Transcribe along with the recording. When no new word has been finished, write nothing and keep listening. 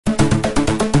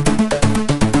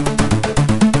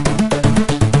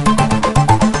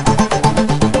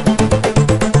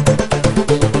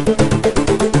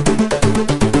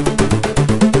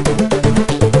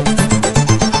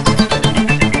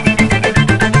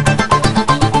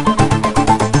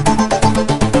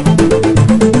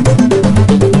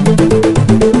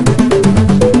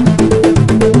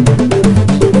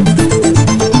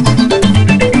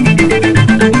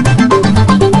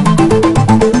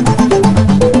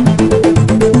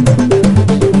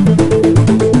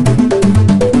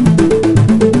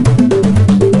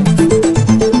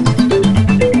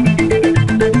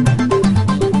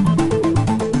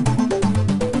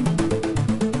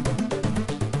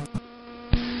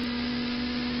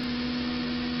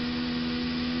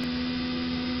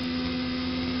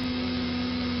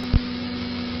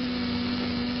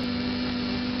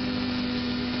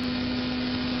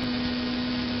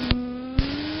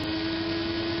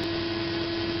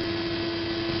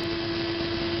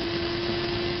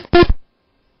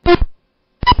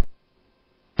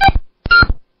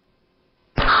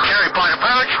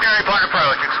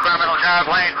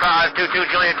plane 522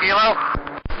 Juliet Kilo.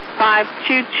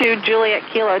 522 Juliet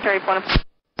Kilo, Terry Point.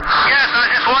 Yes, I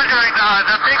was just wondering,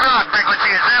 the Big Rock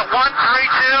frequency, is that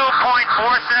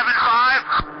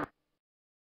 132.475?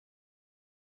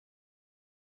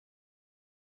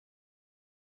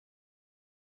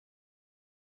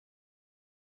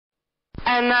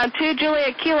 And 2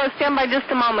 Juliet Kilo, stand by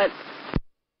just a moment.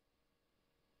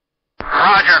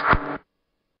 Roger.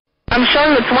 I'm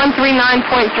showing it's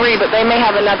 139.3, but they may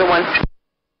have another one.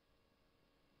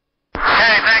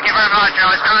 Okay, thank you very much. I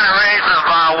was trying to raise them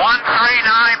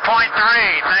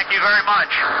 139.3. Thank you very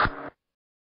much.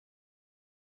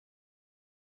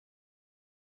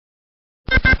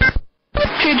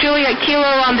 Two Juliet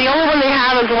Kilo, the only one they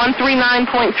have is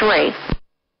 139.3.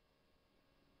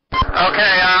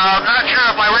 Okay, I'm not sure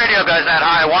if my radio goes that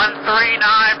high.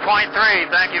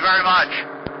 139.3. Thank you very much.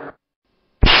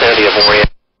 Town of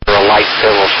Oriental, a light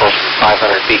civil from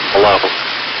 500 feet below.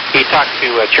 He talked to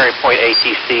Cherry Point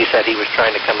ATC, said he was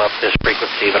trying to come up this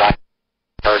frequency, but I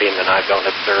heard him and I don't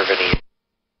observe any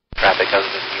traffic other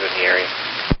than you in the area.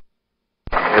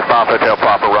 It's Papa Hotel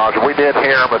Papa, Roger. We did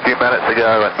hear him a few minutes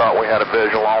ago and thought we had a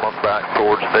visual on him back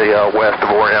towards the west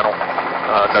of Oriental.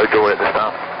 No joy at this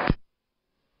time.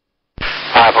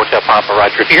 5 Hotel Papa,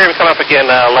 Roger. If you hear him come up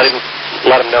again, let him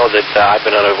know that I've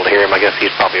been unable to hear him. I guess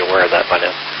he's probably aware of that by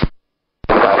now.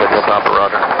 5 Hotel Papa,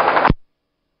 Roger.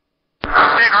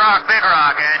 Big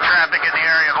Rock, and traffic in the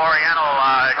area of Oriental.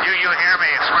 Do you hear me?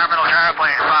 Experimental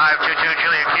gyroplane 522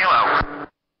 Juliet Kilo.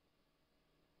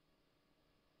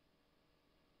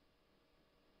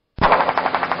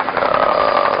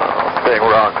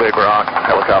 Big Rock,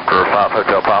 helicopter 5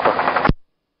 Hotel Papa.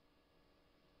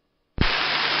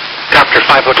 Helicopter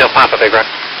 5 Hotel Papa, Big Rock.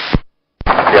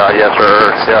 Yeah, yes,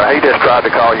 sir. Yeah, he just tried to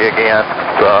call you again.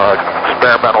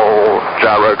 Experimental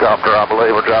gyrocopter, I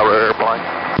believe, or gyro airplane.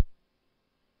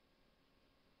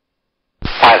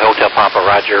 5 Hotel Papa,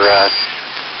 Roger.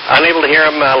 Unable to hear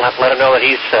him, let him know that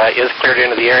he is cleared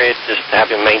into the area. Just have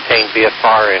him maintain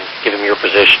VFR and give him your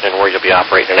position and where you'll be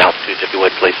operating and altitudes, if you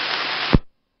would, please.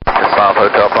 5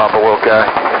 Hotel Papa, okay.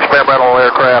 Experimental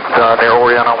aircraft near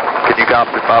Oriental. Can you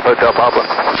copy 5 Hotel Papa?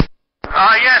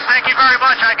 Yes, thank you very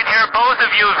much. I can hear both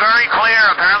of you very clear.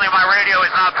 Apparently my radio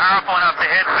is not powerful enough to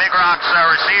hit Big Rock's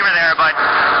receiver there, but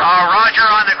Roger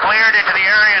on the cleared into the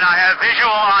area, and I have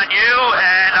visual on you,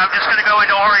 and I'm just going to go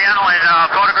into Oriental and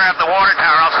photograph the water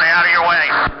tower. I'll stay out of your way.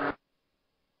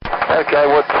 Okay,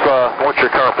 what's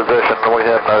your current position? We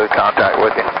have no contact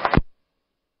with you.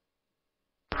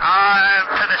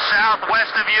 To the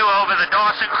southwest of you over the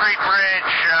Dawson Creek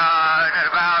Bridge at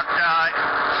about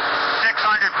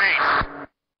 600 feet.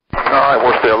 All right,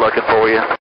 we're still looking for you.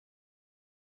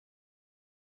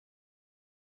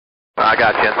 I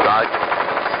got you in sight.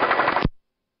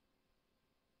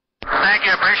 Thank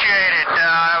you, appreciate it.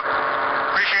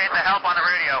 Appreciate the help on the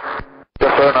radio.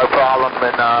 Yes, sir, no problem.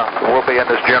 And we'll be in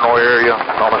this general area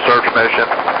on a search mission.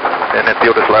 And if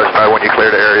you'll just let us know when you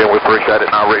clear the area, we appreciate it,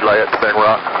 and I'll relay it to Big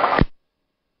Rock.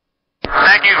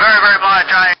 Thank you very, very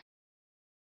much. I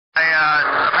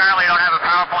apparently don't have a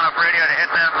powerful enough radio to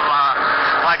hit them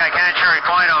like I can Cherry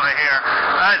Point over here.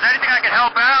 Is there anything I can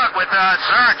help out with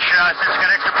search since we've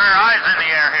got extra pair of eyes in the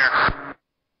air here?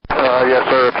 Yes,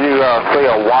 sir. If you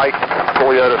see a white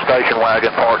Toyota station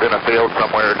wagon parked in a field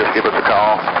somewhere, just give us a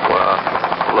call.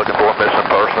 Looking for a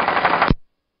missing person.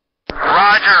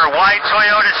 Roger, white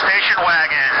Toyota station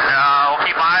wagon. We'll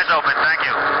keep my eyes open. Thank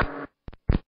you.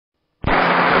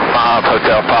 5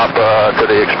 Hotel Papa to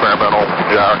the experimental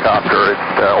gyrocopter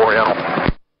at Oriental.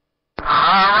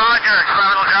 Roger,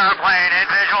 experimental gyroplane in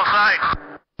visual sight.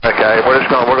 Okay, we're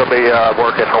gonna be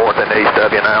working north and east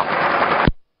of you now.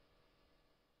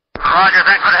 Roger,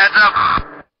 thanks for the heads up.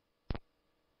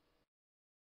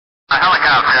 A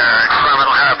helicopter,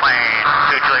 experimental gyroplane,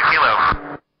 2 Juliet Kilo.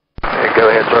 Okay, go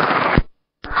ahead, sir.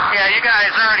 Yeah, you guys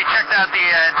already checked out the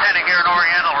antenna here in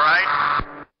Oriental, right?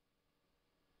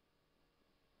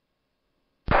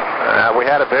 We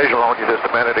had a visual on you just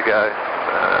a minute ago.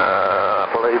 I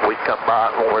believe we come by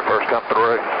when we first come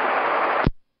through.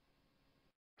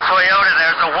 Toyota,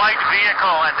 there's a white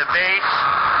vehicle at the base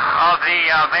of the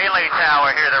melee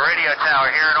tower here, the radio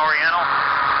tower here in Oriental.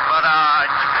 But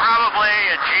it's probably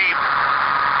a Jeep.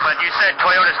 But you said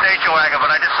Toyota station wagon,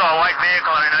 but I just saw a white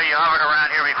vehicle, and I know you hovered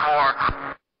around here before.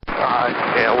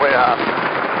 Yeah,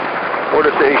 we're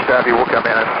just east of you. We'll come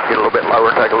in and get a little bit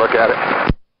lower and take a look at it.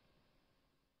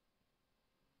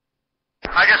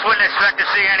 I just wouldn't expect to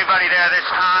see anybody there this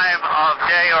time of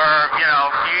day or,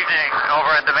 evening over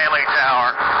at the melee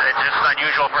tower. It's just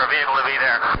unusual for a vehicle to be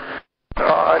there.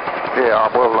 All right.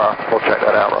 Yeah, we'll check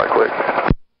that out right quick.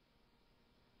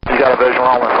 You got a visual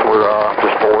on us? We're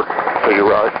just forward to your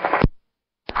right.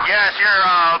 Yes, you're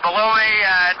below me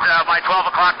at my 12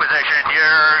 o'clock position. You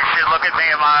should look at me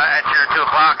at your 2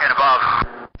 o'clock and above.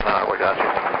 We got you.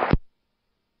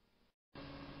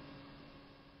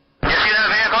 You see that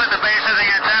vehicle at the base of the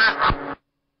antenna?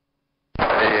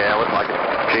 Yeah, it looks like a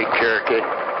Jeep Cherokee.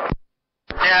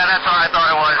 Yeah, that's what I thought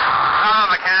it was.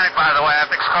 I'm a mechanic, by the way. I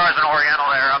fix cars in Oriental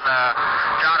there. I'm the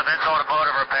Town of Oriental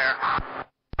automotive repair.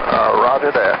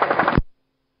 Roger that.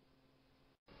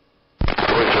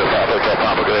 Hotel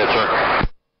Papa, go ahead, sir.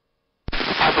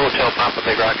 Hotel Papa,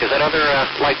 Big Rock. Is that other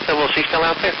light civil, is he still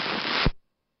out there?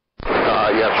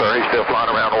 Yes, sir. He's still flying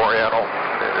around Oriental.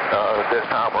 This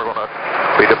time we're going to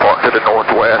be departing to the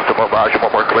northwest, and we'll advise you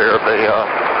when we're clear of the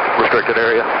restricted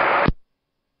area.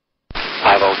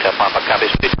 5 Hotel Papa,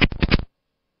 copies.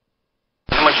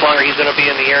 How much longer he's going to be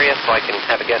in the area so I can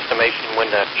have a guesstimation when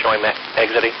to show him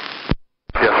exiting?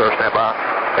 Yes, sir. Stand by.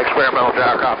 Experimental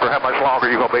gyrocopter. How much longer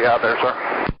are you going to be out there, sir?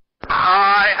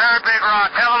 I heard Big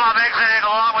Rock. Tell him I'm exiting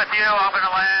along with you. I'm going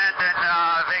to land and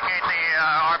vacate the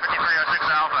R5306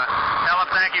 Alpha. Tell him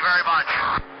thank you very much.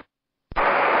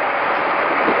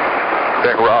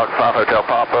 Big Rock, 5 Hotel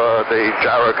Papa. The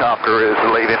gyrocopter is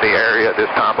leaving the area at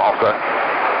this time also.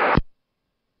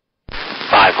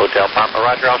 5 Hotel Papa,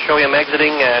 roger. I'll show you him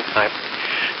exiting. I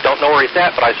don't know where he's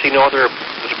at, but I see no other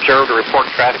observed or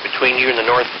reported traffic between you and the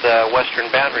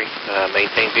northwestern boundary.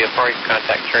 Maintain VFR.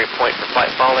 Contact Cherry Point for flight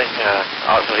following.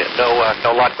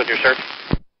 No luck with your search?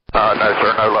 No,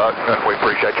 sir. No luck. We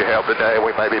appreciate your help today.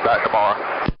 We may be back tomorrow.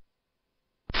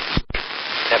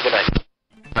 Have a good night.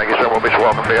 Thank you, sir. We'll be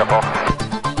welcome to VFR.